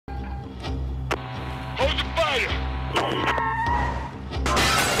Hold the fire!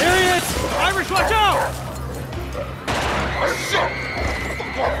 There he is! Irish, watch out! Shit!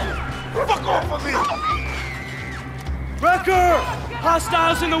 Fuck off of me! Wrecker!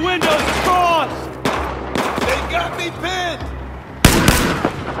 Hostiles in the windows, across! They got me pinned!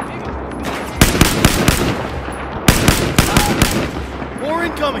 More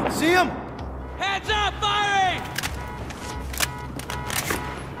incoming! See him? Hands up, firing!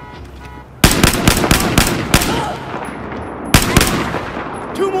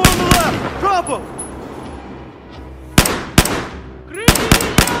 Two more on the left! Drop them!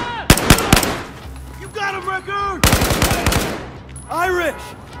 You got him, Wrecker! Irish!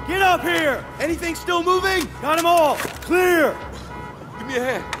 Get up here! Anything still moving? Got them all! Clear! Give me a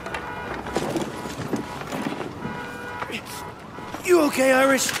hand. You okay,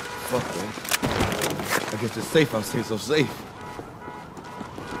 Irish? Fuck, man. I guess it's safe I'm staying so safe.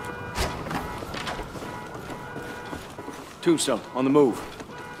 Tombstone, on the move.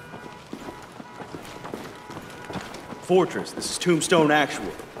 Fortress, this is Tombstone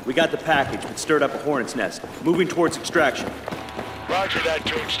Actual. We got the package, but stirred up a hornet's nest. Moving towards extraction. Roger that,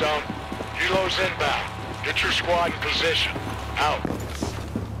 Tombstone. Helo's inbound. Get your squad in position. Out.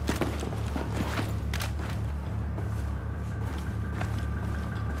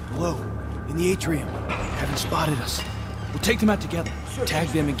 Below, in the atrium. Haven't spotted us. We'll take them out together. Tag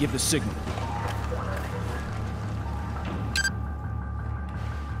them and give the signal.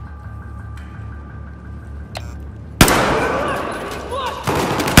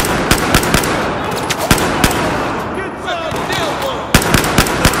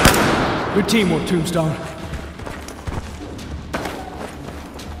 Good teamwork, Tombstone.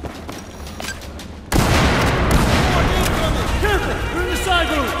 Careful! We're in the side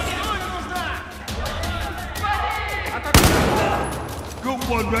rooms! Group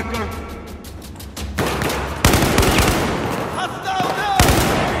 1, Wrecker.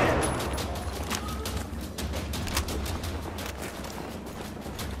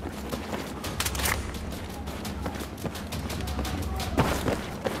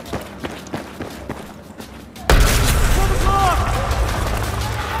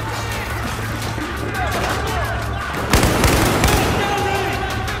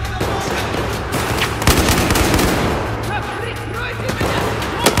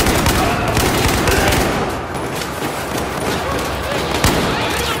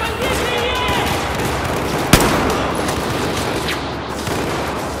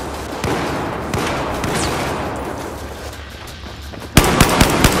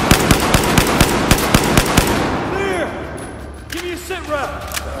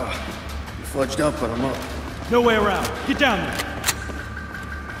 Fudged up, but I'm up. No way around. Get down there.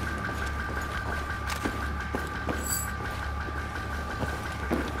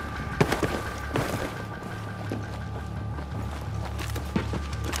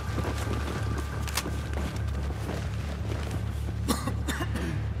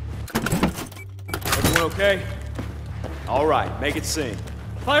 Everyone okay? All right, make it sing.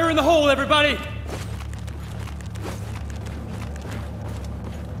 Fire in the hole, everybody!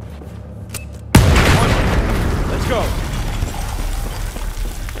 Let's go.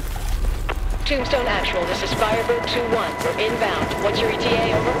 Tombstone Actual, this is Firebird 2-1. We're inbound. What's your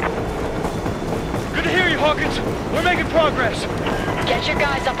ETA, over? Good to hear you, Hawkins. We're making progress. Get your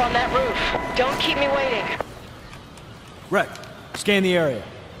guys up on that roof. Don't keep me waiting. Wreck, scan the area.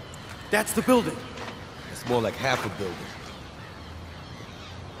 That's the building. It's more like half a building.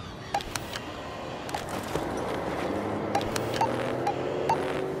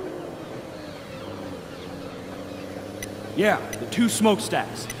 Yeah, the two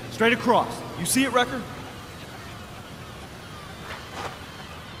smokestacks. Straight across. You see it, Wrecker?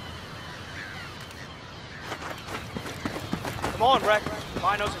 Come on, Wreck.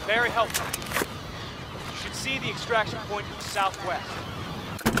 Binos are very helpful. You should see the extraction point to the southwest.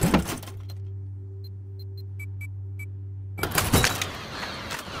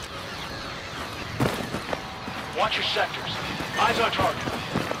 Watch your sectors. Eyes on target.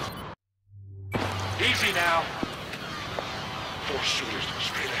 Easy now. 4 shooters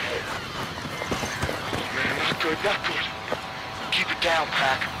straight ahead. Oh man, not good, not good. Keep it down,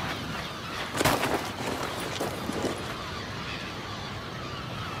 Pack.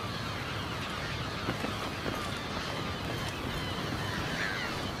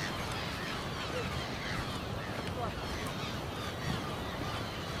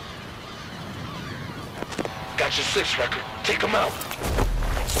 Got your 6, Wrecker. Take him out.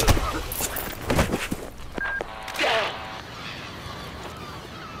 Down.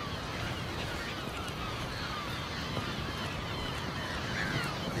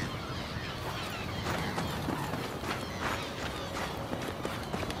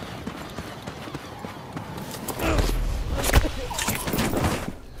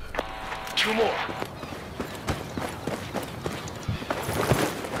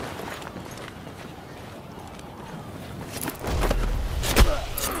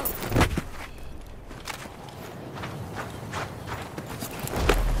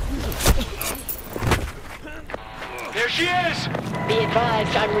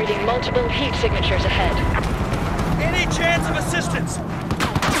 advised, I'm reading multiple heat signatures ahead. Any chance of assistance?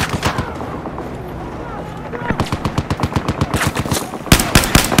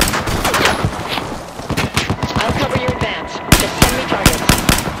 I'll cover your advance. Just send me targets.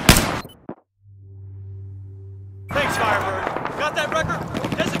 Thanks, Firebird. Got that record?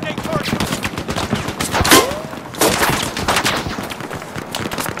 Designate target.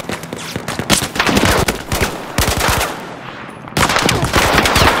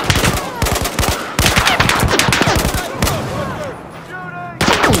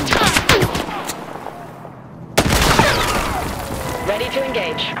 Ready to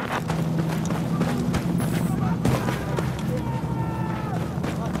engage.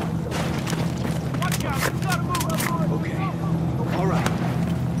 Okay. All right.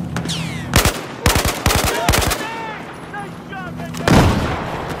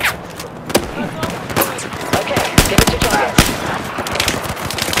 Okay, give us your targets.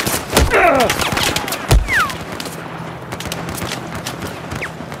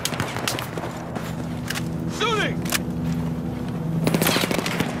 Shooting!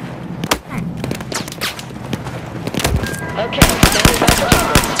 Okay, standing by for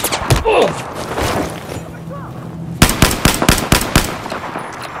targets.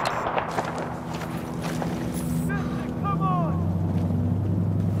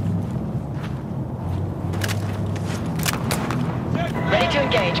 Ready to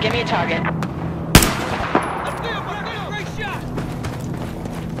engage. Give me a target. Great shot!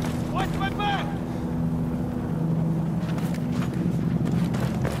 Watch my back!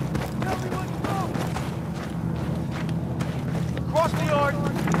 Cross the yard,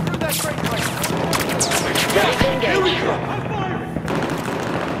 through that great place. Ready to engage. Here we go.